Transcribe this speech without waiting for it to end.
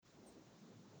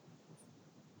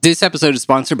This episode is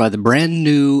sponsored by the brand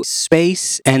new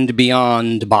Space and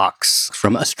Beyond box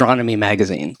from Astronomy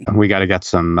Magazine. We got to get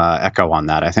some echo on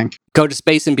that, I think. Go to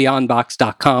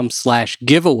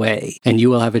spaceandbeyondbox.com/giveaway, and you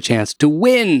will have a chance to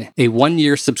win a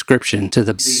 1-year subscription to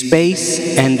the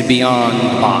Space and Beyond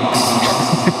box.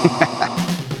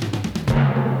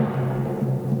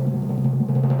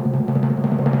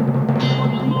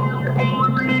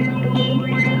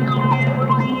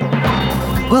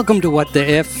 Welcome to What the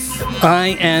If. I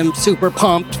am super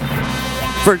pumped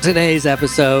for today's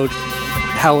episode.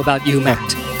 How about you,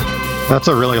 Matt? That's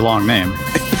a really long name.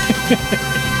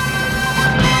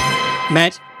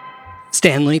 Matt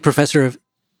Stanley, professor of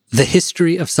the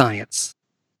history of science,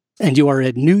 and you are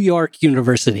at New York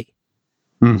University.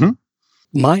 Mm-hmm.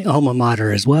 My alma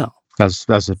mater as well. As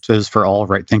it is for all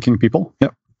right-thinking people.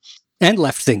 Yep. And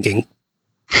left-thinking.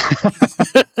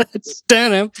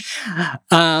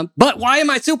 But why am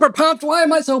I super pumped? Why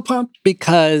am I so pumped?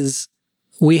 Because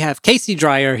we have Casey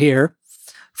Dreyer here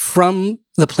from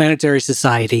the Planetary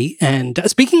Society. And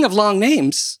speaking of long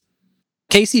names,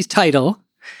 Casey's title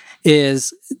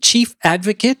is Chief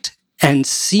Advocate and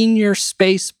Senior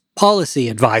Space Policy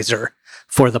Advisor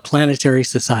for the Planetary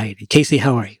Society. Casey,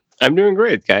 how are you? I'm doing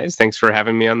great, guys. Thanks for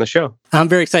having me on the show. I'm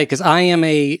very excited because I am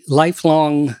a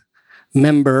lifelong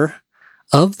member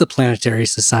of the Planetary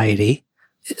Society,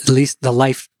 at least the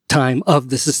lifetime of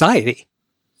the society.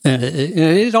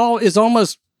 It all is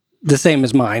almost the same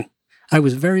as mine. I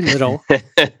was very little.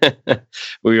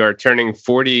 We are turning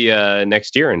 40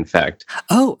 next year, in fact.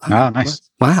 Oh, nice.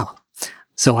 Wow.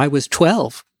 So I was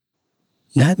 12.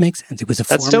 That makes sense. It was a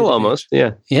That's still almost,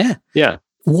 yeah. Yeah. Yeah.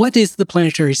 What is the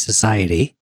Planetary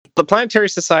Society? The Planetary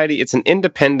Society, it's an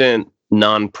independent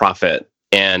nonprofit,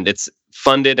 and it's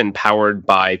funded and powered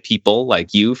by people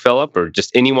like you, Philip, or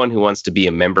just anyone who wants to be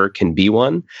a member can be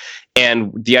one.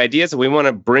 And the idea is that we want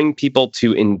to bring people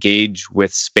to engage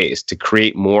with space, to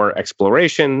create more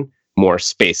exploration, more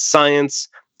space science,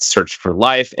 search for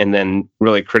life, and then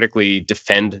really critically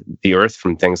defend the Earth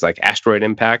from things like asteroid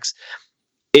impacts.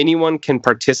 Anyone can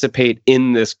participate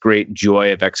in this great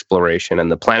joy of exploration.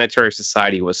 And the Planetary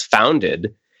Society was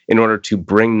founded in order to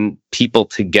bring people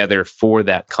together for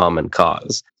that common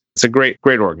cause. It's a great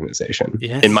organization,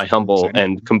 yes, in my humble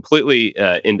and completely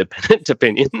independent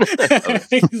opinion.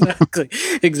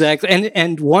 Exactly.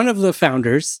 And one of the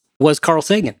founders was Carl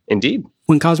Sagan. Indeed.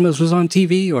 When Cosmos was on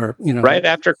TV, or right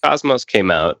after Cosmos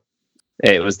came out,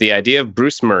 it was the idea of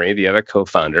Bruce Murray, the other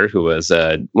co-founder, who was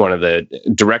one of the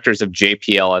directors of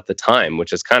JPL at the time,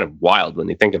 which is kind of wild when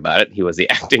you think about it. He was the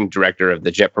acting director of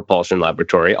the Jet Propulsion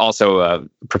Laboratory, also a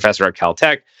professor at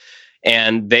Caltech.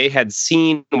 And they had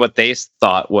seen what they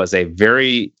thought was a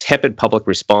very tepid public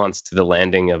response to the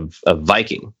landing of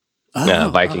Viking,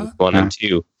 Viking 1 and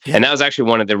 2. Yeah. And that was actually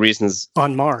one of the reasons.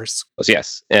 On Mars.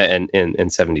 Yes,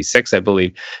 in 76, I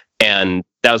believe. And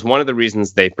that was one of the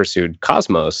reasons they pursued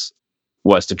Cosmos,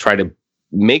 was to try to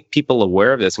make people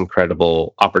aware of this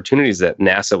incredible opportunities that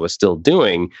NASA was still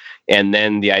doing. And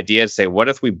then the idea is to say, what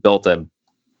if we built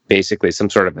basically some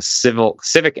sort of a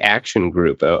civic action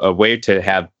group, a way to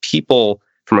have people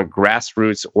from a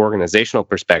grassroots organizational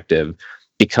perspective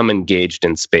become engaged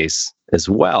in space as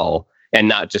well, and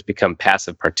not just become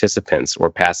passive participants or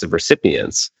passive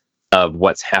recipients of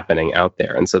what's happening out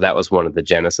there. And so that was one of the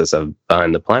genesis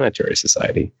behind the Planetary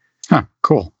Society. Huh,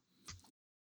 cool.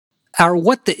 Our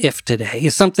What the If today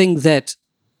is something that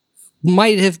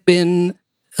might have been,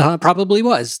 probably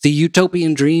was, the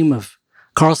utopian dream of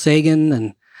Carl Sagan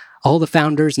and all the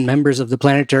founders and members of the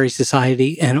Planetary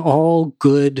Society and all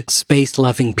good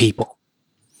space-loving people.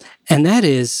 And that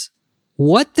is,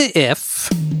 what the if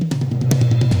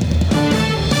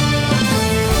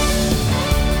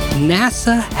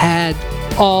NASA had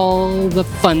all the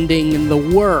funding in the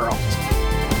world?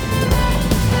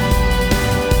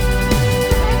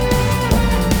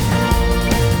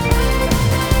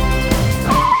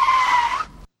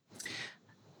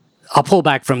 I'll pull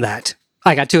back from that.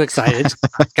 I got too excited.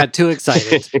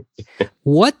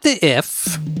 What the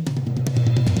if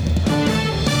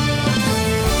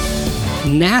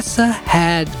NASA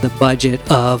had the budget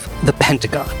of the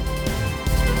Pentagon?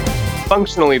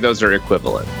 Functionally, those are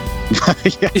equivalent.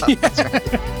 Yeah, that's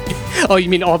right. Oh, you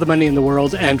mean all the money in the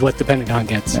world and what the Pentagon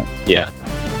gets? Yeah.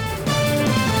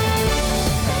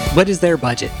 What is their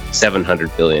budget?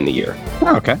 $700 billion a year.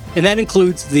 Oh, okay. And that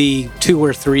includes the 2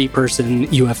 or 3 person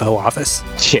UFO office.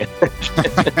 Yeah.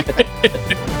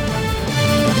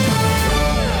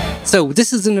 So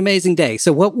this is an amazing day.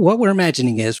 So what we're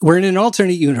imagining is we're in an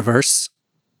alternate universe,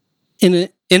 in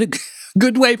a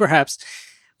good way perhaps.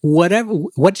 What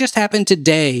just happened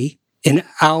today in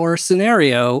our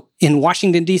scenario in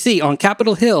Washington, D.C., on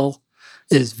Capitol Hill,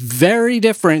 is very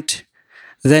different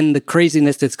than the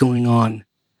craziness that's going on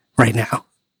right now,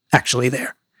 actually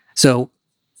there. So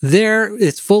there,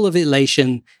 it's full of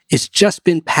elation. It's just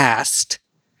been passed,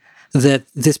 that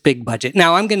this big budget.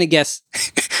 Now, I'm going to guess,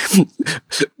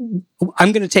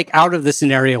 I'm going to take out of the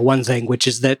scenario one thing, which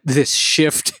is that this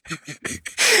shift,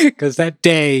 because that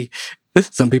day,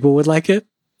 some people would like it,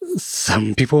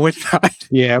 some people would not.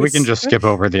 Yeah, we can just skip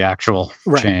over the actual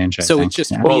change. I think. It's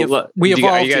just, yeah. we evolved.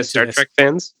 Are you guys Star Trek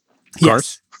fans? Of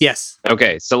course. Yes.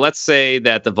 Okay, so let's say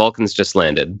that the Vulcans just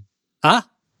landed. Right?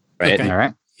 Okay. All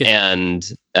right. And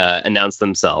announced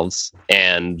themselves.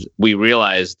 And we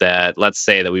realized that, let's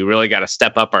say that we really got to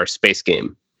step up our space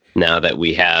game now that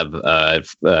we have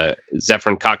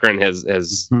Zefram Cochrane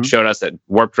has showed us that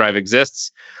warp drive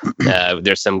exists.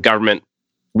 There's some government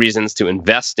reasons to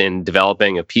invest in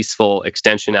developing a peaceful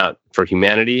extension out for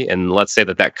humanity. And let's say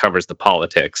that covers the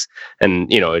politics. And,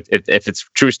 if it's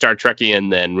true Star Trekian,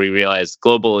 then we realize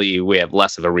globally we have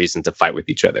less of a reason to fight with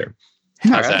each other.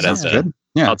 How's that? Sounds good.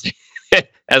 Yeah. I'll take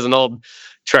as an old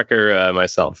Trekker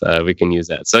myself, we can use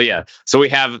that. So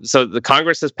the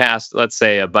Congress has passed, let's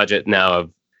say, a budget now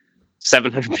of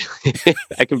 $700 billion.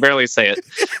 I can barely say it.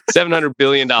 $700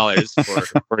 billion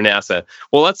for NASA.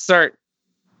 Well, let's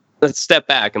step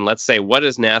back and let's say, what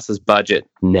is NASA's budget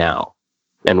now?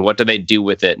 And what do they do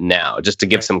with it now? Just to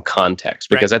give some context,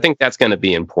 because I think that's going to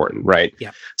be important, right?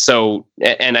 Yeah. So,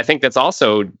 and I think that's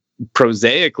also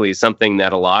prosaically something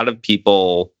that a lot of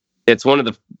people, it's one of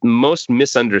the most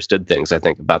misunderstood things, I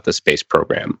think, about the space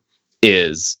program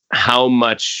is how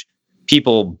much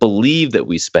people believe that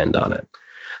we spend on it.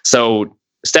 So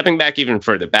stepping back even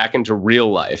further, back into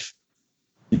real life,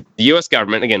 the U.S.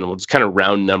 government, again, we'll just kind of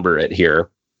round number it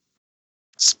here,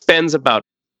 spends about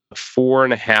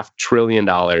 $4.5 trillion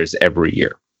every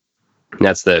year.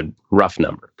 That's the rough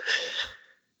number.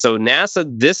 So NASA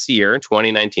this year,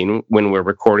 2019, when we're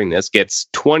recording this, gets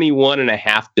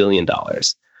 $21.5 billion.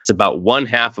 It's about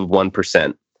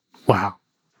 0.5%. Wow.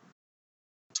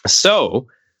 So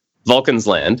Vulcans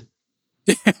land.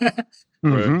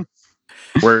 Mm-hmm.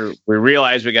 We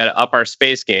realize we got to up our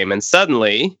space game, and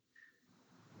suddenly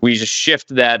we just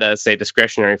shift that, say,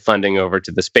 discretionary funding over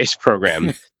to the space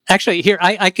program. Actually, here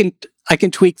I can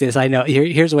tweak this. I know.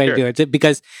 Here's a way to do it,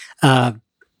 because I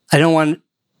don't want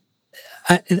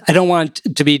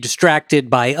to be distracted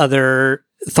by other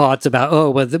thoughts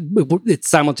about, it's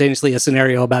simultaneously a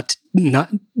scenario about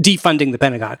not defunding the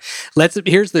Pentagon.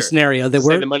 Here's the scenario that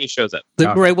the money shows up.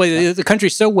 The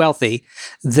country's so wealthy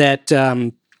that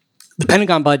the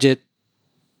Pentagon budget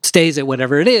stays at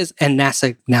whatever it is, and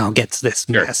NASA now gets this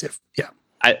massive. Yeah.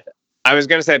 I was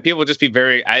going to say, people would just be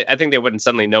I think they wouldn't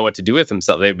suddenly know what to do with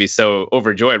themselves. They'd be so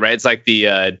overjoyed, right? It's like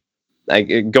the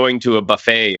going to a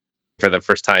buffet for the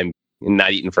first time and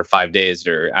not eaten for 5 days,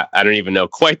 or I don't even know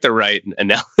quite the right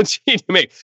analogy to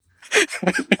make.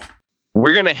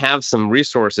 We're going to have some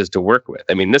resources to work with.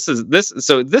 I mean, this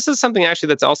is something actually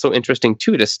that's also interesting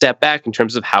too, to step back in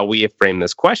terms of how we frame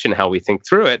this question, how we think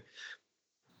through it.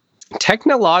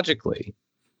 Technologically,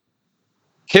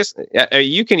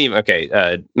 you can even,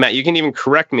 Matt, you can even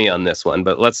correct me on this one,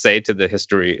 but let's say to the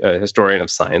historian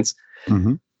of science,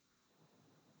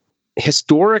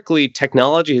 historically,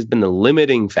 technology has been the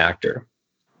limiting factor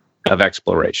of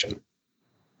exploration,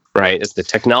 right? It's the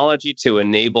technology to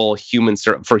enable human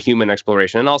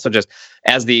exploration, and also just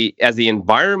as the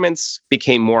environments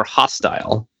became more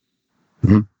hostile,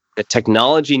 the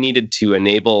technology needed to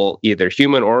enable either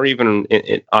human or even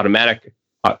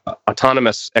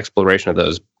autonomous exploration of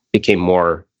those became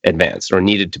more advanced, or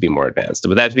needed to be more advanced.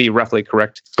 Would that be roughly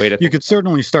correct way to think? You could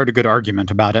certainly start a good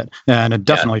argument about it, and it's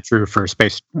definitely true for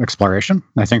space exploration.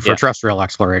 I think for terrestrial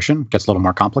exploration, it gets a little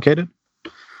more complicated.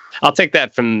 I'll take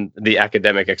that from the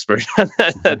academic expert.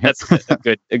 That's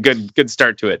a good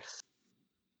start to it.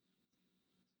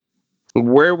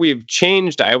 Where we've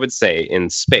changed, I would say, in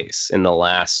space in the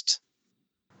last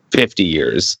 50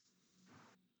 years,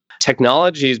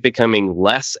 technology is becoming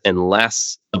less and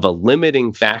less of a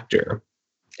limiting factor,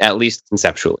 at least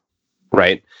conceptually,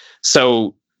 right?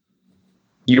 So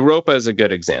Europa is a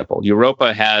good example.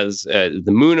 Europa has the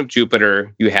moon of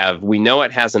Jupiter. We know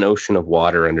it has an ocean of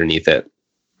water underneath it.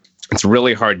 It's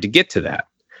really hard to get to that.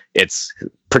 It's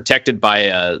protected by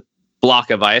a block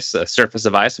of ice, a surface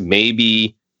of ice,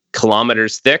 maybe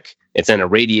kilometers thick. It's in a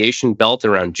radiation belt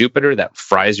around Jupiter that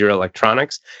fries your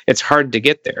electronics. It's hard to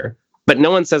get there, but no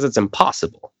one says it's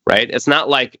impossible, right? It's not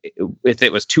like if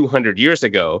it was 200 years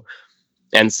ago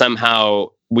and somehow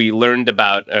we learned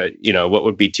about, what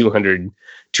would be 200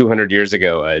 200 years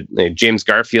ago, James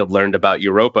Garfield learned about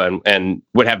Europa and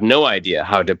would have no idea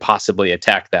how to possibly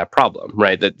attack that problem,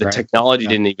 right? The technology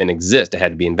didn't even exist. It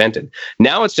had to be invented.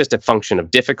 Now it's just a function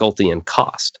of difficulty and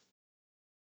cost.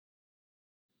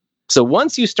 So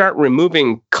once you start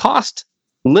removing cost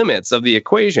limits of the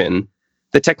equation,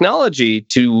 the technology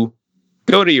to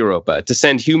go to Europa, to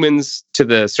send humans to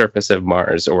the surface of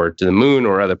Mars or to the moon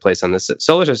or other place on the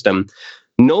solar system,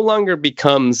 no longer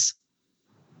becomes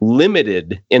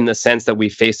limited in the sense that we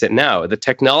face it now. The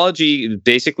technology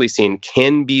basically seen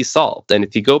can be solved. And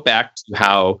if you go back to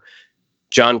how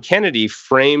John Kennedy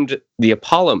framed the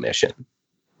Apollo mission,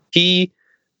 he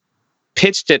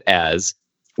pitched it as,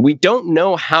 we don't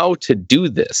know how to do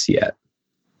this yet,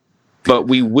 but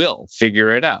we will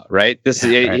figure it out, right? There's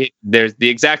the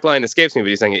exact line escapes me, but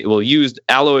he's saying it will use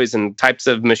alloys and types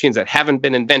of machines that haven't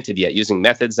been invented yet, using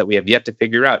methods that we have yet to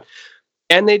figure out.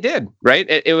 And they did, right?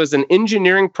 It was an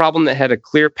engineering problem that had a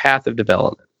clear path of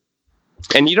development.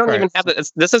 And you don't even have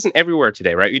that. This isn't everywhere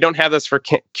today, right? You don't have this for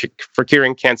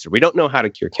curing cancer. We don't know how to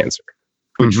cure cancer.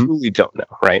 We truly don't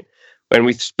know, right? And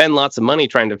we spend lots of money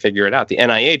trying to figure it out. The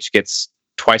NIH gets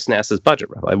twice NASA's budget,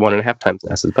 roughly 1.5 times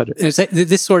NASA's budget.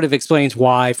 This sort of explains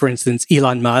why, for instance,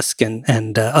 Elon Musk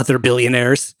and other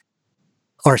billionaires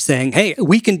are saying, "Hey,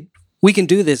 we can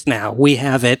do this now. We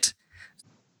have it.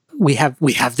 We have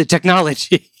the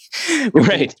technology."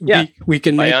 Right. We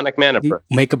can bionic man approach.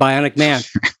 Make a bionic man.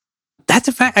 That's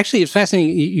a fact. Actually, it's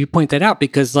fascinating you point that out,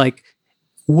 because, like,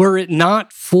 were it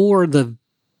not for the,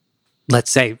 let's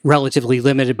say, relatively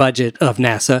limited budget of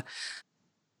NASA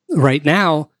right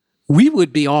now, we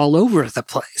would be all over the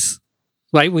place.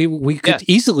 Right? We could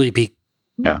easily be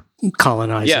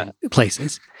colonizing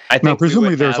places. I think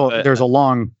presumably there's a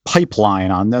long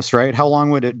pipeline on this, right? How long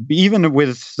would it be, even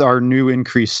with our new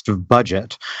increased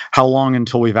budget, how long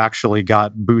until we've actually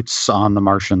got boots on the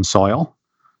Martian soil?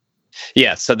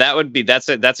 Yeah, so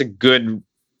that's a good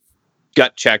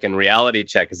gut check and reality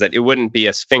check, is that it wouldn't be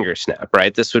a finger snap,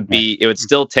 right? This would be, it would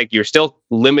still take, you're still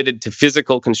limited to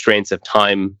physical constraints of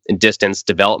time and distance,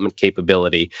 development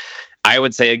capability. I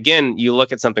would say, again, you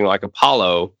look at something like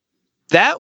Apollo,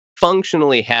 that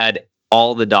functionally had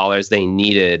all the dollars they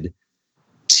needed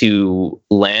to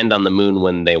land on the moon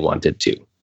when they wanted to.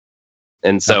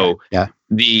 And so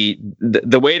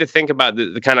the way to think about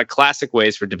the kind of classic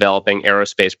ways for developing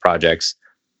aerospace projects,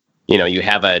 you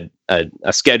have a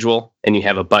schedule and you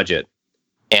have a budget,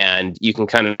 and you can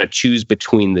kind of choose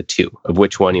between the two of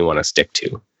which one you want to stick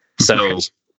to. So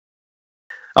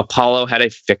Apollo had a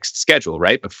fixed schedule,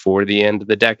 right? Before the end of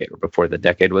the decade, or before the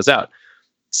decade was out.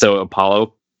 So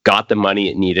Apollo got the money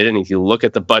it needed. And if you look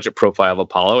at the budget profile of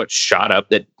Apollo, it shot up.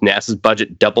 That NASA's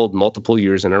budget doubled multiple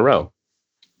years in a row.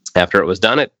 After it was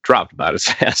done, it dropped about as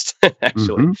fast,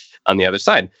 actually, on the other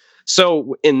side.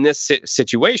 So in this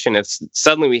situation, if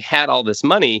suddenly we had all this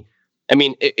money, I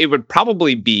mean, it would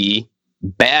probably be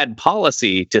bad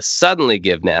policy to suddenly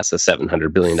give NASA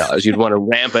 $700 billion. You'd want to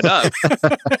ramp it up.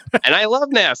 And I love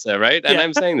NASA, right? And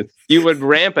I'm saying that you would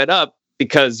ramp it up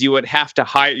because you would have to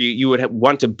hire, you would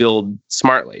want to build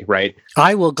smartly, right?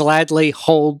 I will gladly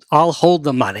I'll hold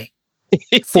the money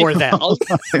for them.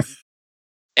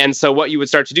 And so what you would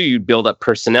start to do, you'd build up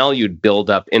personnel, you'd build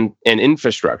up an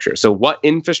infrastructure. So what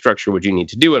infrastructure would you need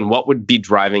to do, and what would be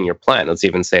driving your plan? Let's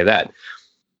even say that.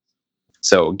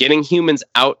 So getting humans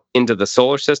out into the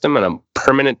solar system on a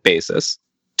permanent basis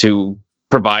to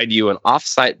provide you an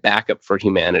off-site backup for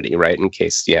humanity, right? In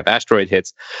case you have asteroid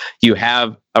hits, you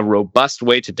have a robust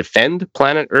way to defend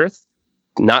planet Earth,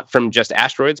 not from just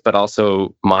asteroids, but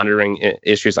also monitoring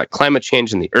issues like climate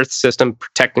change in the Earth system,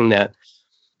 protecting that.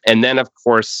 And then, of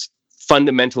course,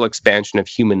 fundamental expansion of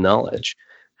human knowledge,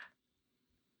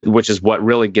 which is what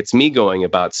really gets me going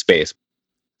about space,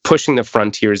 pushing the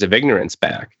frontiers of ignorance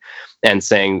back and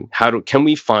saying, can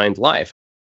we find life?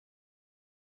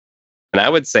 And I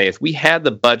would say if we had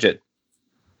the budget,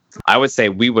 I would say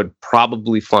we would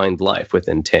probably find life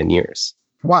within 10 years.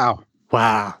 Wow.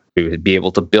 We would be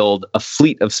able to build a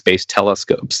fleet of space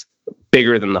telescopes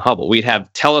bigger than the Hubble. We'd have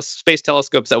space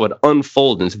telescopes that would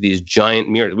unfold into these giant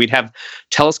mirrors. We'd have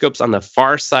telescopes on the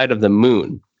far side of the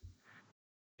moon,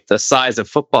 the size of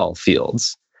football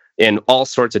fields, in all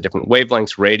sorts of different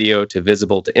wavelengths, radio to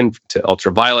visible to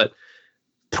ultraviolet,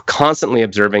 constantly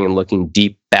observing and looking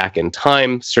deep back in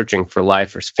time, searching for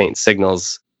life or faint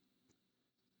signals.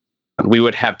 We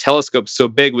would have telescopes so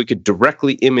big we could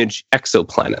directly image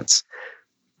exoplanets.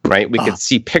 Right? We could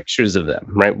see pictures of them,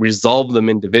 right? Resolve them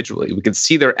individually. We could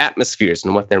see their atmospheres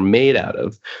and what they're made out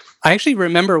of. I actually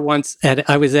remember once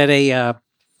I was at I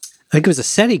think it was a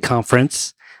SETI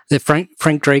conference. that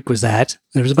Frank Drake was at.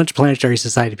 There was a bunch of Planetary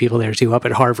Society people there too, up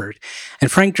at Harvard.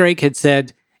 And Frank Drake had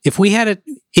said, if he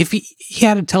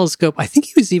had a telescope, I think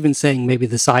he was even saying maybe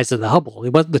the size of the Hubble.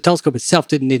 The telescope itself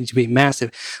didn't need to be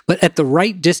massive, but at the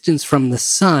right distance from the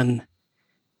sun,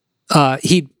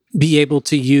 he'd be able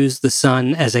to use the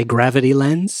sun as a gravity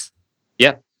lens.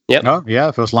 Yeah. Yep. Oh, yeah,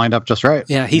 if it was lined up just right.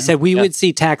 Yeah, he said we would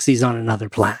see taxis on another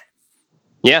planet.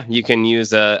 Yeah, you can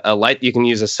use a light. You can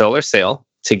use a solar sail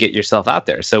to get yourself out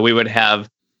there. So we would have,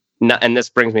 and this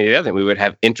brings me to the other thing. We would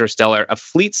have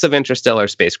fleets of interstellar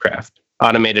spacecraft,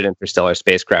 automated interstellar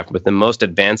spacecraft with the most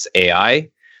advanced AI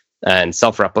and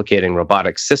self-replicating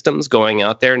robotic systems going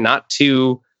out there, not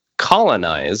to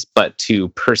colonize, but to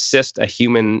persist a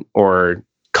human or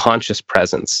conscious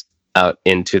presence out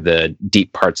into the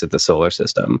deep parts of the solar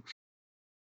system.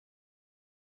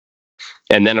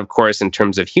 And then, of course, in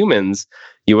terms of humans,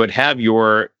 you would have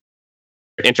your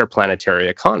interplanetary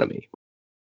economy.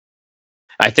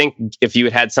 I think if you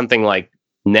had something like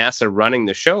NASA running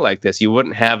the show like this, you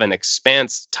wouldn't have an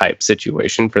Expanse type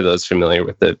situation for those familiar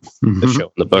with the show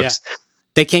and the books. Yeah.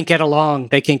 They can't get along.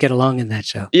 They can't get along in that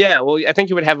show. Yeah, well, I think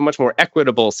you would have a much more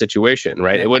equitable situation,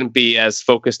 right? Yeah. It wouldn't be as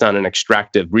focused on an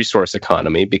extractive resource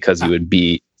economy because you would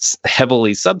be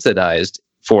heavily subsidized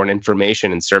for an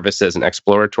information and services and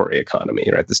exploratory economy,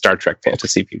 right? The Star Trek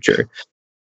fantasy future.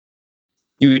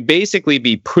 You would basically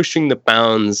be pushing the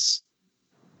bounds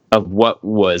of what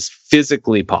was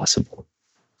physically possible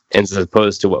as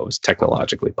opposed to what was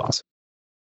technologically possible.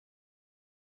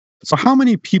 So how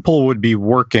many people would be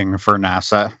working for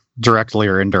NASA directly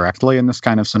or indirectly in this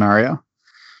kind of scenario?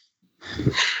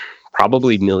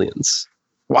 Probably millions.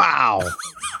 Wow.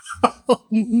 Oh,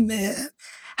 man.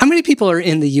 How many people are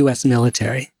in the U.S.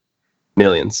 military?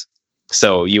 Millions.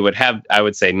 So you would have, I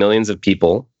would say, millions of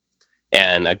people,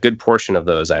 and a good portion of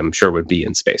those, I'm sure, would be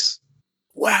in space.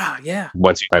 Wow, yeah.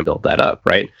 Once you try and build that up,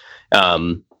 right?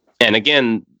 And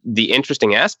again, the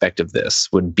interesting aspect of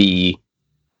this would be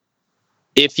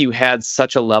if you had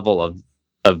such a level of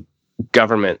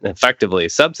government, effectively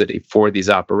subsidy for these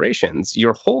operations,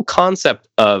 your whole concept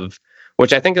of,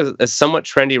 which I think is somewhat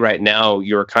trendy right now,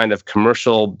 your kind of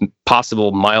commercial,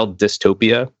 possible mild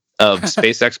dystopia of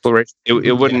space exploration,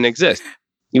 it wouldn't exist.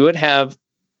 You would have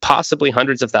possibly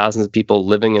hundreds of thousands of people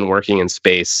living and working in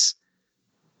space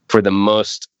for the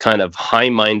most kind of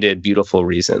high-minded, beautiful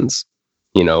reasons.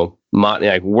 You know,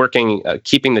 like working,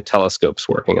 keeping the telescopes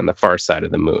working on the far side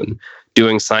of the moon,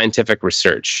 doing scientific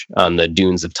research on the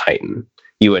dunes of Titan.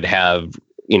 You would have,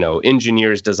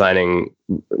 engineers designing,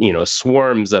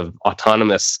 swarms of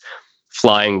autonomous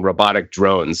flying robotic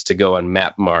drones to go and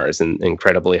map Mars and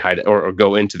incredibly high, or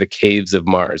go into the caves of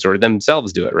Mars, or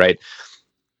themselves do it, right?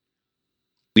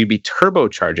 We'd be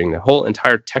turbocharging the whole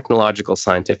entire technological,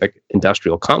 scientific,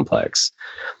 industrial complex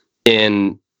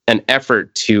in an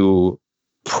effort to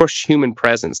push human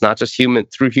presence, not just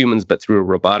through humans, but through a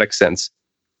robotic sense,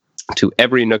 to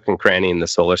every nook and cranny in the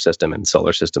solar system and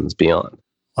solar systems beyond.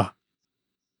 Wow.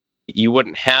 You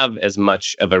wouldn't have as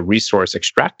much of a resource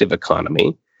extractive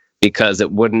economy because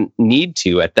it wouldn't need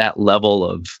to, at that level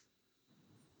of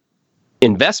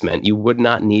investment, you would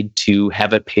not need to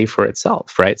have it pay for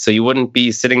itself, right? So you wouldn't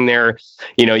be sitting there,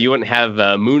 you wouldn't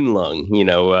have moon lung,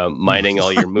 mining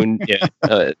all your moon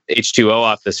H2O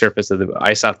off the surface of the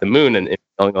ice off the moon and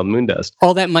selling all the moon dust.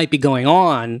 All that might be going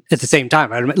on at the same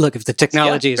time. Right? Look, if the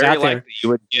technology is out there,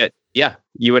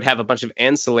 you would have a bunch of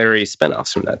ancillary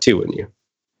spinoffs from that too, wouldn't you?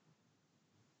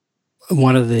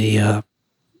 One of the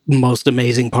most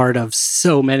amazing part of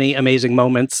so many amazing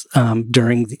moments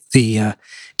during the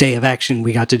day of action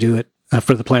we got to do it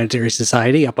for the Planetary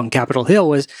Society up on Capitol Hill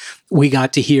was we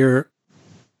got to hear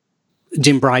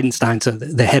Jim Bridenstine, so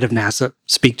the head of NASA,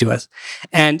 speak to us.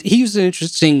 And he used an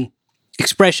interesting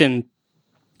expression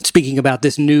speaking about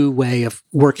this new way of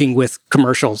working with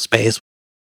commercial space,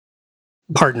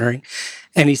 partnering.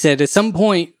 And he said, at some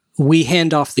point, we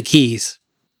hand off the keys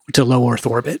to low Earth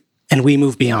orbit and we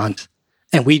move beyond.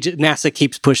 And NASA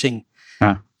keeps pushing.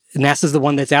 Huh. NASA's the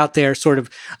one that's out there sort of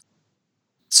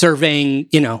surveying,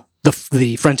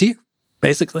 the frontier,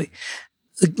 basically.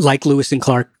 Like Lewis and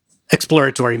Clark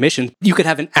exploratory mission. You could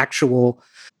have an actual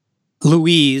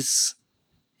Louise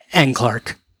and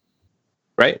Clark.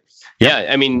 Right. Yeah,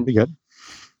 I mean, good.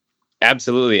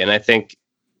 Absolutely. And I think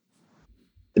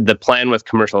the plan with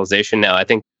commercialization now, I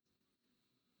think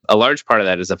a large part of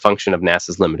that is a function of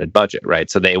NASA's limited budget, right?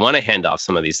 So they want to hand off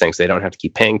some of these things. They don't have to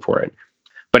keep paying for it.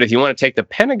 But if you want to take the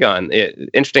Pentagon,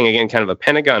 interesting, again, kind of a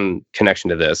Pentagon connection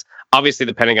to this. Obviously,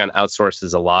 the Pentagon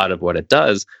outsources a lot of what it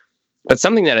does. But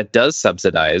something that it does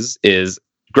subsidize is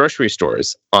grocery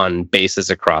stores on bases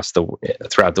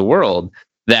throughout the world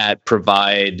that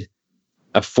provide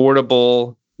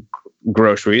affordable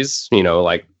groceries,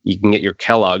 like you can get your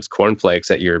Kellogg's cornflakes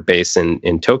at your base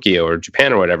in Tokyo or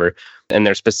Japan or whatever, and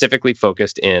they're specifically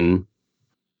focused in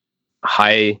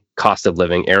high cost of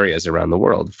living areas around the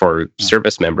world for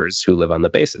service members who live on the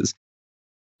bases.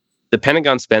 The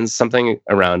Pentagon spends something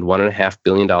around $1.5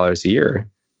 billion a year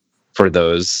for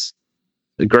those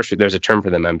grocery. There's a term for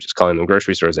them. I'm just calling them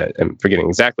grocery stores. I'm forgetting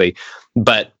exactly,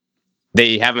 but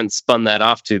they haven't spun that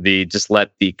off to just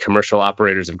let the commercial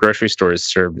operators of grocery stores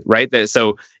serve, right?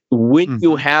 So when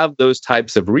you have those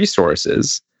types of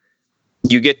resources,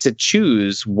 you get to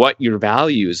choose what your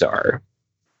values are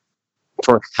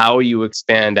for how you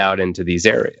expand out into these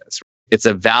areas. It's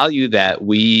a value that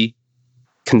we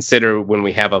consider when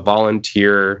we have a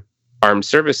volunteer armed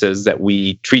services, that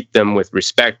we treat them with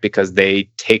respect because they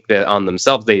take that on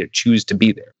themselves. They choose to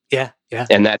be there. Yeah.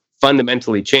 And that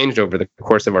fundamentally changed over the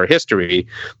course of our history,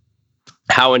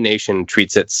 how a nation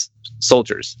treats its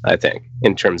soldiers, I think,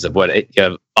 in terms of what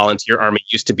a volunteer army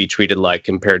used to be treated like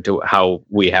compared to how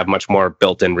we have much more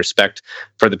built-in respect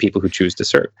for the people who choose to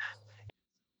serve.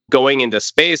 Going into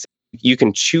space, you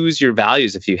can choose your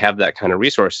values if you have that kind of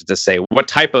resources to say, what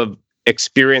type of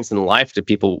experience in life do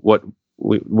people, what do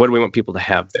we want people to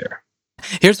have there?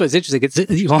 Here's what's interesting.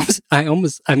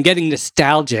 I'm getting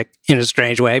nostalgic in a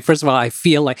strange way. First of all, I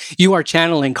feel like you are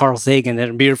channeling Carl Sagan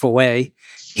in a beautiful way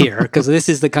here, because this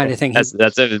is the kind of thing. That's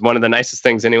one of the nicest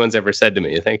things anyone's ever said to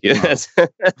me. Thank you. That's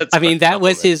that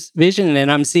was his vision,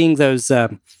 and I'm seeing those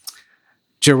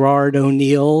Gerard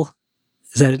O'Neill.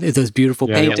 Is that those beautiful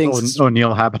paintings?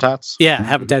 O'Neill habitats. Yeah,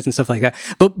 habitats and stuff like that.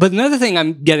 But another thing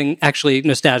I'm getting actually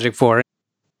nostalgic for,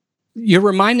 you're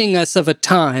reminding us of a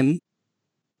time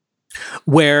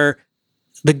where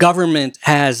the government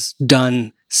has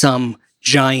done some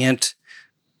giant,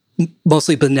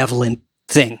 mostly benevolent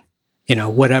thing,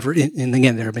 whatever. And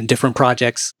again, there have been different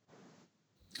projects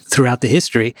throughout the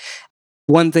history.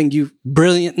 One thing you've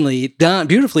brilliantly done,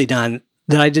 beautifully done,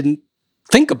 that I didn't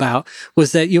think about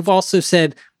was that you've also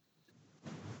said,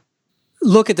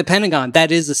 look at the Pentagon,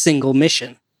 that is a single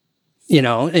mission.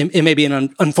 It may be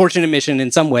an unfortunate mission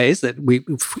in some ways, that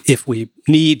if we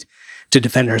need to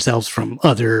defend ourselves from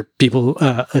other people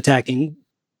attacking,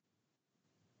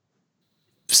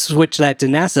 switch that to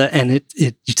NASA, and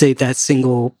you say that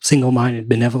single-minded,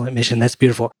 benevolent mission. That's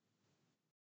beautiful.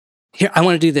 Here, I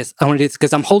want to do this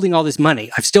because I'm holding all this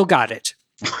money. I've still got it.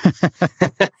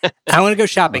 I want to go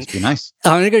shopping. Must be nice.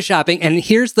 I want to go shopping. And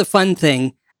here's the fun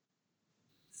thing.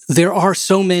 There are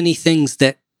so many things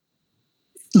that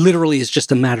literally is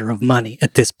just a matter of money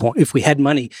at this point. If we had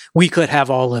money, we could have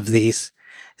all of these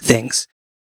things.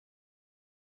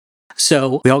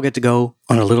 So we all get to go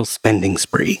on a little spending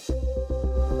spree.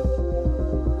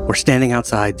 We're standing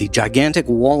outside the gigantic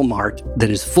Walmart that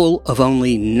is full of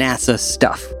only NASA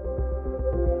stuff.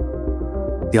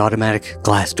 The automatic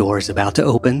glass door is about to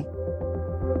open.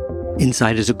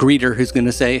 Inside is a greeter who's going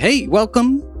to say, "Hey,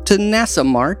 welcome to NASA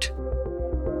Mart."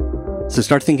 So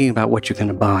start thinking about what you're going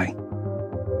to buy.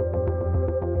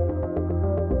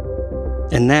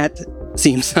 And that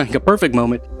seems like a perfect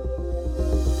moment.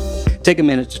 Take a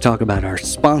minute to talk about our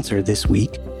sponsor this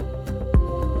week,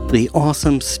 the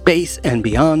awesome Space and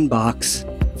Beyond box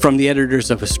from the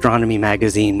editors of Astronomy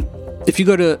Magazine. If you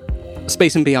go to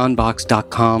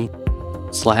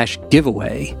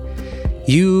spaceandbeyondbox.com/giveaway,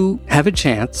 you have a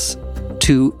chance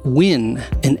to win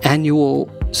an annual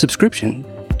subscription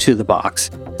to the box.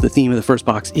 The theme of the first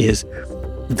box is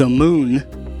the moon,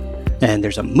 and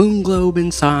there's a moon globe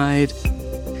inside.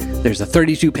 There's a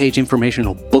 32-page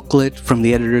informational booklet from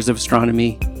the editors of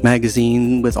Astronomy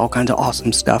Magazine with all kinds of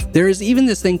awesome stuff. There is even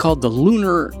this thing called the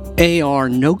Lunar AR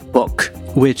Notebook,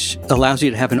 which allows you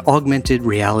to have an augmented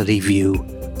reality view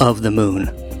of the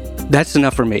moon. That's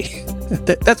enough for me.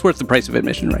 That's worth the price of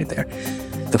admission right there.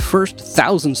 The first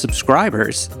 1,000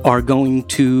 subscribers are going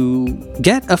to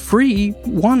get a free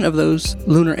one of those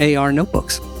Lunar AR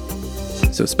notebooks.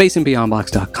 So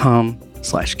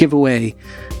spaceandbeyondbox.com/giveaway.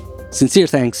 Sincere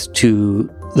thanks to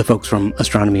the folks from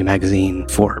Astronomy Magazine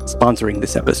for sponsoring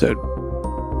this episode.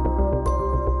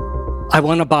 I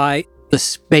want to buy the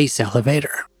space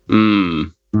elevator.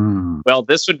 Well,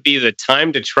 this would be the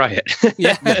time to try it.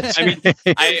 Yeah.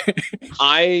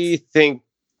 I think,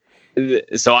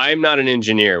 so I'm not an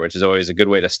engineer, which is always a good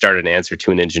way to start an answer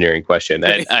to an engineering question.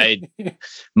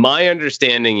 My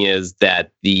understanding is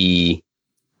that the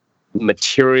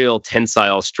material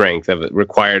tensile strength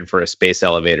required for a space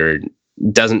elevator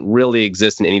doesn't really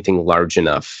exist in anything large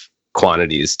enough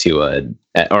quantities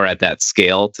or at that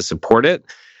scale to support it.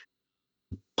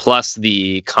 Plus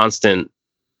the constant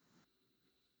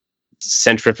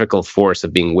centrifugal force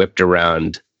of being whipped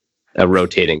around a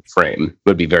rotating frame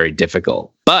would be very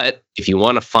difficult. But if you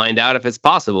want to find out if it's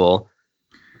possible,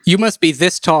 you must be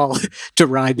this tall to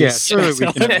ride this. Yeah, surely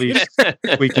we can at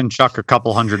least we can chuck a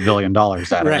couple $100 billion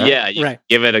at Right. it. Yeah,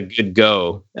 give it a good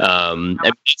go. And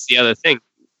that's the other thing.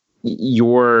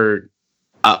 Your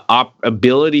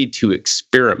ability to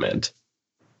experiment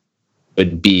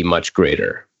would be much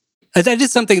greater. That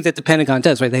is something that the Pentagon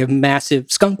does, right? They have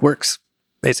massive skunk works,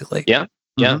 basically. Yeah.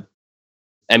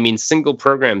 I mean, single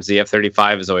programs, the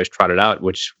F-35 is always trotted out,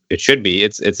 which it should be.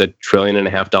 It's $1.5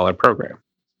 trillion program.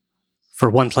 For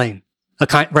one plane.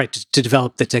 Right, to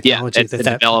develop the technology. To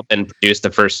develop and produce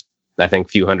the first, I think,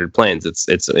 few hundred planes. It's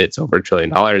over $1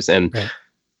 trillion. And,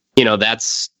 right.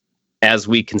 That's, as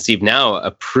we conceive now,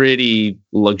 a pretty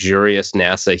luxurious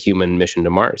NASA human mission to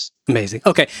Mars. Amazing.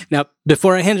 Okay, now,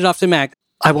 before I hand it off to Mac,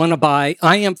 I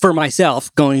am, for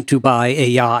myself, going to buy a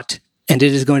yacht, and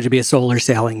it is going to be a solar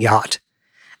sailing yacht.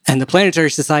 And the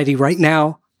Planetary Society right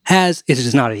now it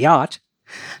is not a yacht.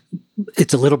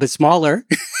 It's a little bit smaller.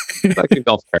 Like a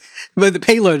golf cart. But the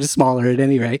payload is smaller at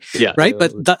any rate. Yeah. Right?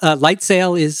 But the light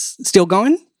sail is still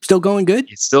going? Still going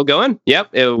good? It's still going.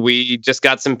 Yep. We just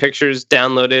got some pictures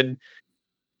downloaded,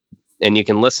 and you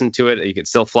can listen to it. You can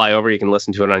still fly over. You can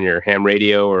listen to it on your ham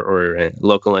radio or a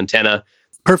local antenna.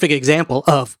 Perfect example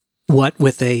of what,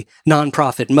 with a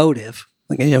nonprofit motive,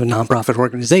 like you have a nonprofit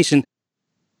organization,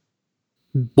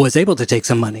 was able to take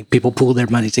some money. People pooled their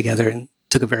money together and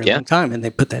took a very long time, and they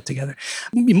put that together.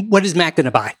 What is Mac going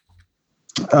to buy?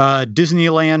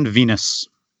 Disneyland Venus.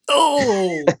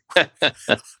 Oh!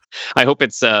 I hope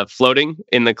it's floating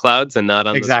in the clouds and not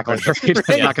on exactly. the It's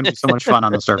not going to be so much fun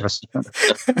on the surface.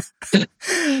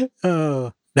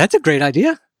 Oh, that's a great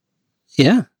idea.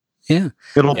 Yeah.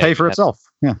 It'll pay for itself.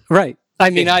 Yeah. Right. I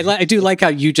mean, I do like how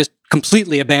you just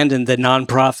completely abandoned the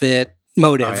nonprofit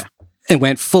motive and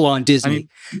went full on Disney. I mean,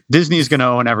 Disney's going to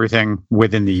own everything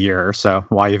within the year, so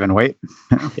why even wait?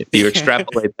 If you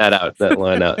extrapolate that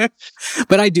line out.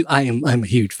 But I'm a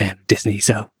huge fan of Disney,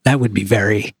 so that would be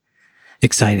very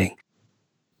exciting.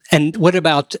 And what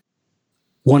about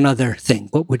one other thing?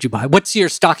 What would you buy? What's your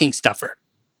stocking stuffer?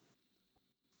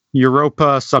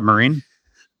 Europa submarine.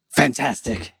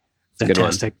 Fantastic.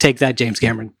 Take that, James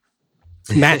Cameron.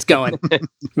 Matt's going.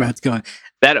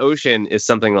 That ocean is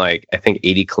something like, I think,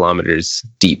 80 kilometers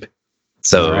deep.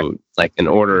 So like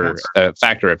a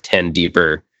factor of 10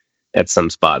 deeper at some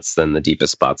spots than the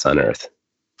deepest spots on Earth.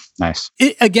 Nice.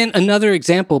 Again, another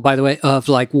example, by the way, of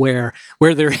like where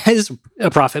there is a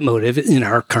profit motive in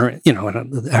our current, in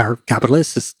our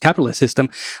capitalist system.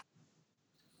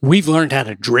 We've learned how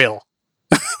to drill.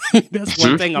 That's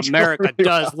one thing America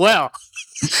does well.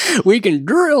 We can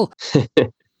drill.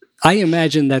 I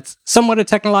imagine that's somewhat a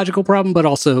technological problem, but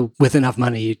also with enough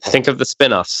money. Think of the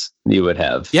spin-offs you would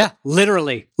have. Yeah,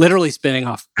 literally spinning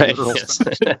off. Right. Yes.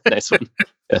 Nice one.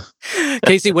 Yeah.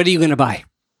 Casey, what are you going to buy?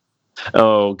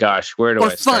 Oh gosh, where do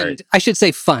I start? Fund. I should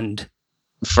say fund.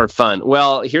 For fun.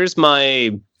 Well, here's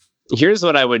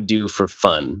what I would do for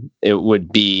fun. It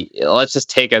would be, let's just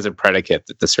take as a predicate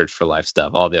the Search for Life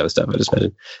stuff, all the other stuff I just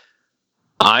mentioned.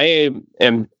 I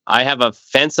have a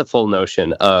fanciful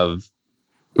notion of,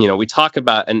 we talk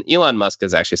about, and Elon Musk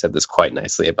has actually said this quite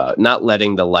nicely about not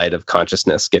letting the light of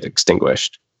consciousness get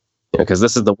extinguished. Because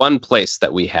this is the one place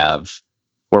that we have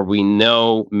where we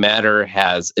know matter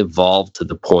has evolved to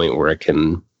the point where it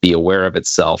can be aware of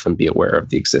itself and be aware of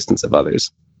the existence of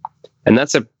others. And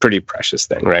that's a pretty precious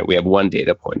thing, right? We have one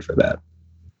data point for that,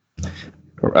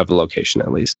 or of a location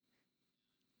at least.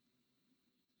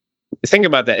 Think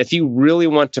about that. If you really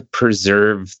want to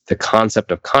preserve the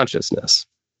concept of consciousness,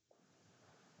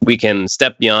 we can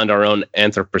step beyond our own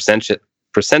anthropocentrism,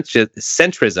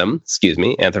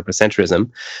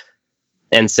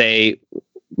 and say,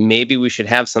 maybe we should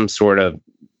have some sort of,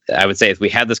 I would say, if we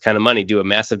had this kind of money, do a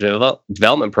massive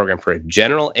development program for a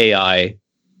general AI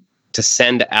to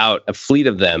send out a fleet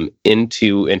of them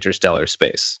into interstellar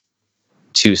space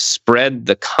to spread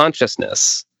the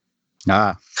consciousness,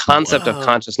 concept of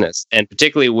consciousness. And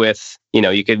particularly with,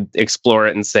 you could explore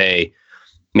it and say,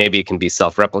 maybe it can be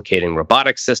self-replicating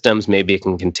robotic systems. Maybe it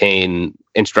can contain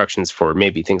instructions for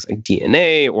maybe things like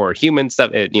DNA or human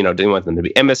stuff. Do you want them to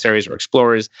be emissaries or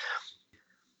explorers?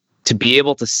 To be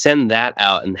able to send that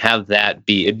out and have that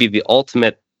it'd be the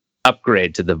ultimate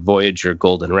upgrade to the Voyager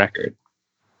golden record.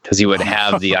 Because you would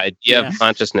have the idea of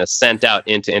consciousness sent out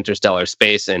into interstellar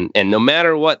space. And no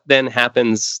matter what then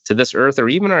happens to this Earth or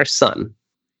even our sun,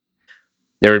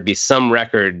 there would be some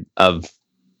record of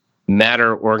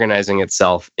matter organizing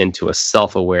itself into a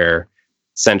self-aware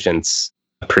sentience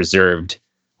preserved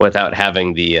without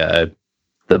having the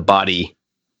body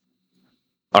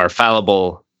our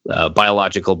fallible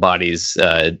biological bodies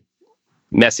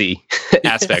messy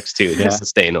aspects to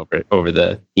sustain over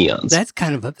the eons. That's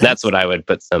kind of that's what I would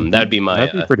put that'd be my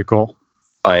that'd be pretty cool.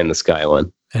 Eye in the sky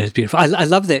one. That is beautiful. I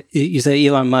love that you say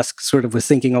Elon Musk sort of was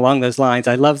thinking along those lines.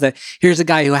 I love that here's a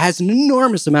guy who has an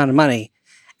enormous amount of money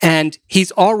and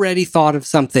he's already thought of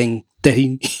something that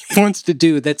he wants to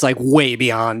do that's like way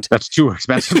beyond. That's too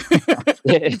expensive.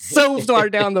 It's so far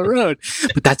down the road.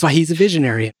 But that's why he's a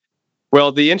visionary.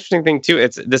 Well, the interesting thing too,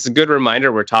 this is a good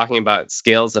reminder. We're talking about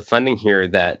scales of funding here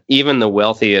that even the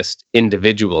wealthiest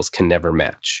individuals can never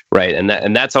match, right?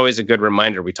 And that's always a good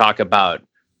reminder. We talk about,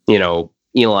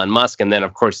 Elon Musk, and then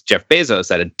of course Jeff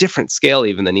Bezos at a different scale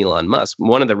even than Elon Musk.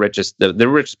 One of the richest, the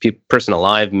richest person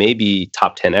alive, maybe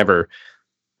top 10 ever.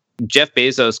 Jeff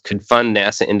Bezos could fund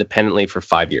NASA independently for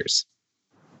 5 years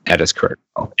at his current,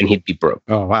 and he'd be broke.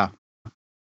 Oh wow.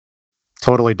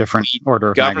 Totally different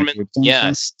order of magnitude.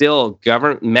 Yeah, still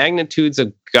magnitudes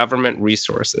of government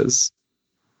resources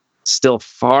still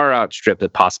far outstrip the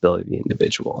possibility of the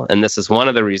individual. And this is one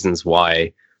of the reasons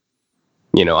why,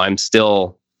 I'm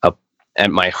still at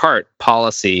my heart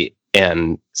policy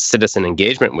and citizen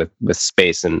engagement with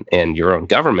space and your own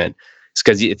government. It's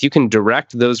because if you can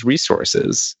direct those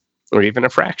resources or even a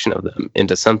fraction of them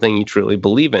into something you truly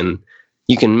believe in,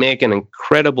 you can make an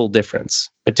incredible difference,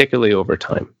 particularly over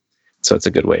time. So it's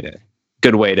a good way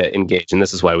to engage. And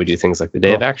this is why we do things like the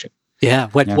Day of Action. Yeah,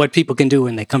 what people can do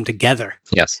when they come together.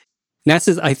 Yes.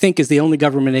 NASA, I think, is the only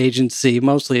government agency,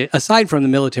 mostly aside from the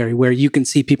military, where you can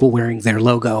see people wearing their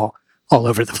logo all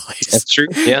over the place. That's true.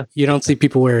 Yeah. You don't see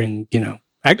people wearing,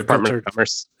 Department of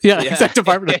Commerce. Yeah, exactly.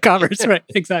 Department of Commerce. Right.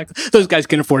 Exactly. Those guys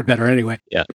can afford better anyway.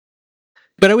 Yeah.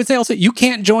 But I would say also, you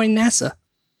can't join NASA,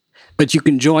 but you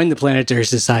can join the Planetary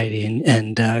Society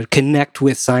and connect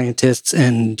with scientists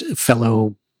and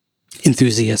fellow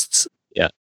enthusiasts. Yeah.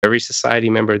 Every society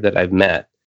member that I've met,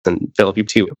 and Philip, you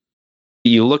too,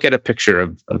 you look at a picture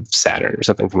of Saturn or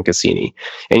something from Cassini,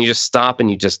 and you just stop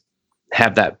and you just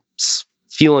have that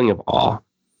feeling of awe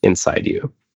inside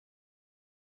you.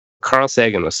 Carl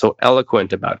Sagan was so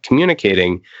eloquent about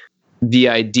communicating the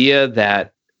idea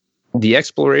that the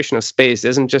exploration of space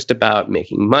isn't just about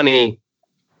making money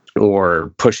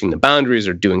or pushing the boundaries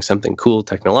or doing something cool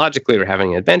technologically or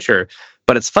having an adventure,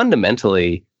 but it's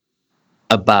fundamentally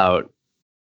about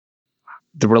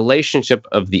the relationship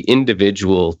of the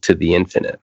individual to the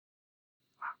infinite.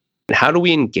 How do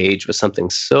we engage with something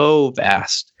so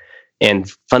vast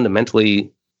and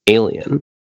fundamentally alien?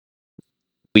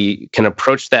 We can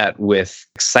approach that with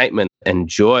excitement and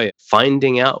joy,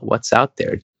 finding out what's out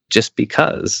there just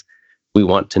because we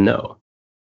want to know.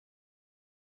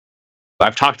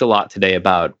 I've talked a lot today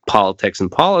about politics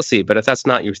and policy, but if that's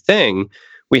not your thing,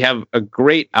 we have a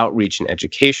great outreach and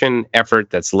education effort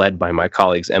that's led by my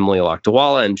colleagues Emily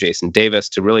Lakdawala and Jason Davis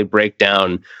to really break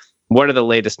down what are the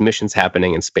latest missions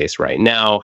happening in space right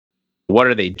now, what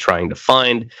are they trying to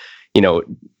find,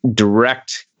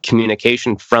 direct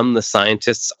communication from the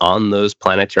scientists on those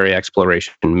planetary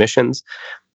exploration missions.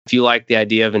 If you like the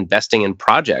idea of investing in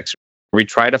projects, we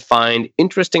try to find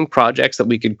interesting projects that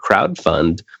we could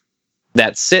crowdfund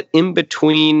that sit in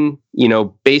between,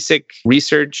 basic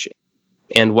research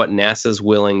and what NASA's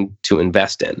willing to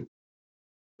invest in.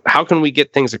 How can we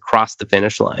get things across the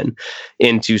finish line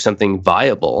into something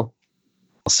viable?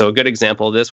 So a good example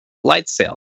of this,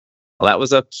 LightSail. Well, that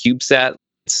was a CubeSat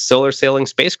solar sailing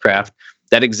spacecraft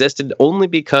that existed only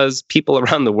because people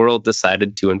around the world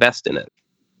decided to invest in it.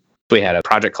 We had a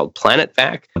project called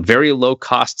PlanetVac, a very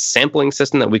low-cost sampling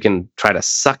system that we can try to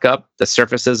suck up the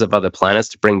surfaces of other planets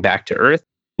to bring back to Earth.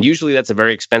 Usually that's a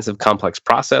very expensive, complex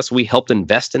process. We helped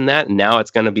invest in that, and now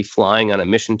it's going to be flying on a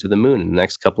mission to the moon in the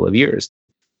next couple of years.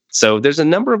 So there's a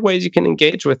number of ways you can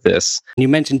engage with this. You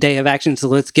mentioned Day of Action, so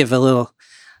let's give a little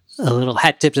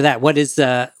hat tip to that. What is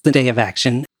the Day of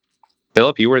Action?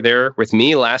 Philip, you were there with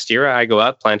me last year. I go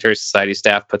out, Planetary Society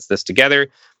staff puts this together.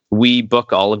 We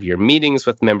book all of your meetings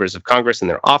with members of Congress in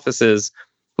their offices.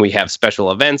 We have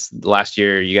special events. Last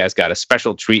year, you guys got a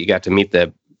special treat. You got to meet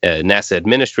the NASA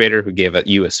administrator who gave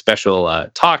you a special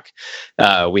talk.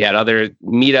 We had other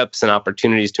meetups and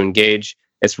opportunities to engage.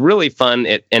 It's really fun,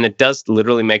 and it does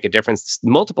literally make a difference.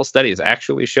 Multiple studies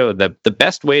actually show that the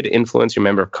best way to influence your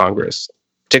member of Congress,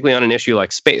 particularly on an issue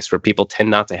like space, where people tend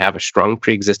not to have a strong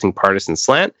pre-existing partisan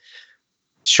slant,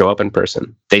 show up in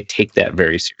person. They take that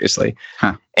very seriously.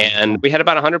 Huh. And we had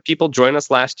about 100 people join us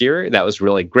last year. That was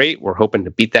really great. We're hoping to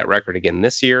beat that record again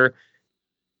this year.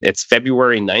 It's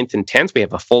February 9th and 10th. We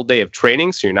have a full day of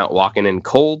training, so you're not walking in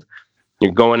cold.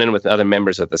 You're going in with other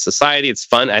members of the society. It's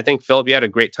fun. I think, Philip, you had a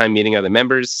great time meeting other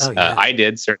members. Oh, yeah. I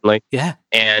did, certainly. Yeah.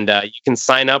 And you can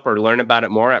sign up or learn about it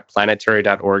more at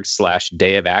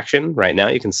planetary.org/day of action. Right now,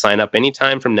 you can sign up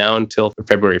anytime from now until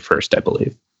February 1st, I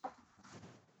believe.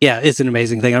 Yeah, it's an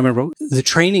amazing thing. I remember the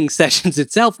training sessions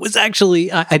itself was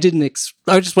actually, I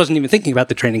just wasn't even thinking about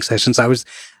the training sessions. I was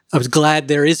glad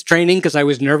there is training because I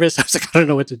was nervous. I was like, I don't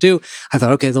know what to do. I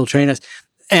thought, okay, they'll train us.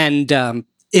 And I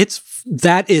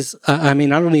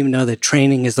don't even know that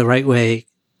training is the right way.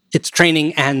 It's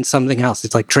training and something else.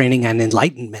 It's like training and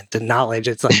enlightenment and knowledge.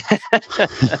 It's like,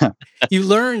 you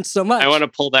learn so much. I want to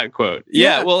pull that quote.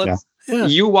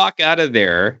 You walk out of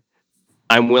there,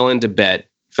 I'm willing to bet,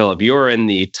 Philip, you're in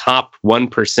the top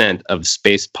 1% of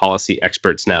space policy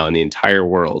experts now in the entire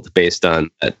world based on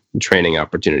a training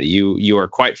opportunity. You are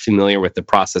quite familiar with the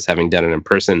process, having done it in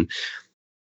person.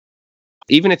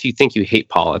 Even if you think you hate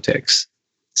politics,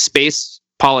 space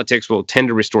politics will tend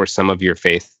to restore some of your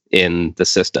faith in the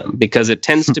system because it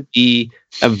tends to be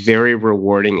a very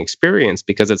rewarding experience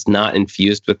because it's not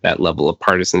infused with that level of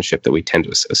partisanship that we tend to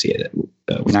associate it with.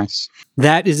 Nice.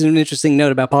 That is an interesting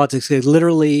note about politics.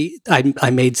 Literally, I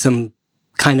made some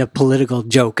kind of political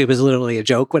joke. It was literally a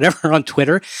joke, whatever, on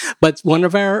Twitter. But one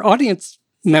of our audience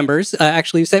members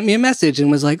actually sent me a message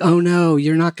and was like, "Oh no,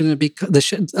 you're not going to be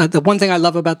the one thing I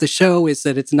love about the show is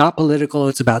that it's not political.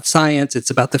 It's about science.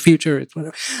 It's about the future. It's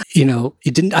whatever. I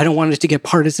don't want it to get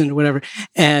partisan or whatever."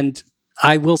 And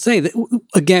I will say that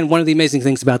again, one of the amazing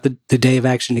things about the Day of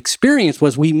Action experience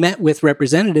was we met with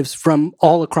representatives from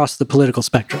all across the political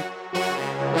spectrum.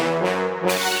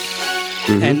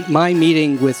 Mm-hmm. And my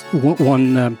meeting with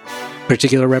one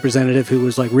particular representative who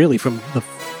was like really from the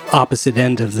opposite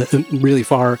end of really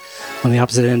far on the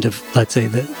opposite end of, let's say,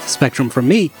 the spectrum from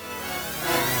me,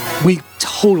 we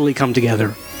totally come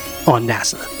together on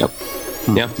NASA. Yep.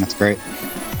 Yeah, that's great.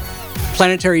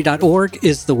 Planetary.org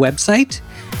is the website,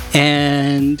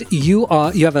 and you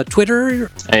have a Twitter.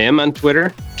 I am on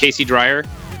Twitter, Casey Dreyer.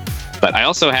 But I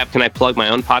also have, can I plug my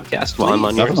own podcast while I'm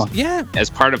on yours? Yeah. As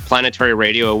part of Planetary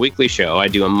Radio, a weekly show, I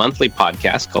do a monthly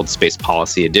podcast called Space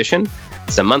Policy Edition.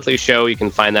 It's a monthly show. You can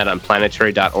find that on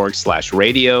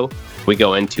planetary.org/radio. We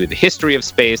go into the history of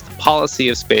space, the policy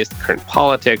of space, the current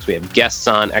politics. We have guests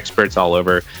on, experts all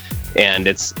over. And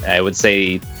it's, I would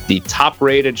say, the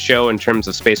top-rated show in terms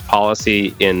of space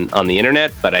policy on the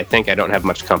internet. But I think I don't have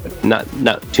much not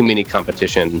too many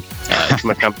competition, too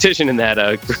much competition in that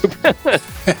group.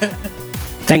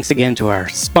 Thanks again to our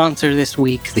sponsor this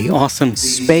week, the awesome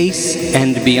Space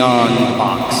and Beyond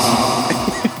box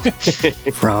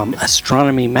from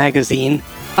Astronomy Magazine.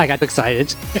 I got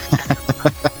excited.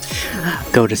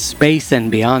 Go to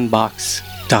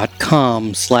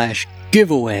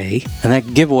spaceandbeyondbox.com/giveaway. And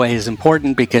that giveaway is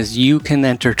important because you can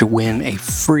enter to win a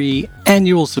free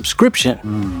annual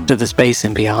subscription to the Space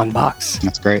and Beyond box.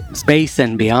 That's great.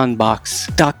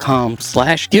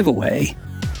 spaceandbeyondbox.com/giveaway.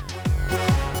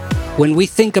 When we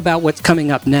think about what's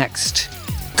coming up next,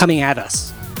 coming at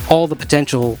us, all the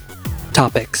potential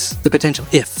topics, the potential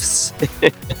ifs,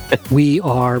 we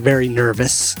are very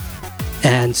nervous.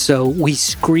 And so we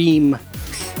scream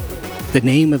the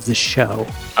name of the show.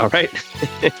 All right.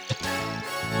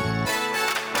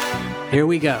 Here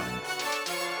we go.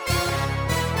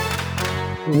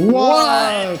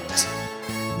 What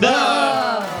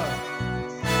the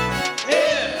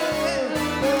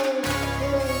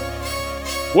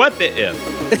What the if?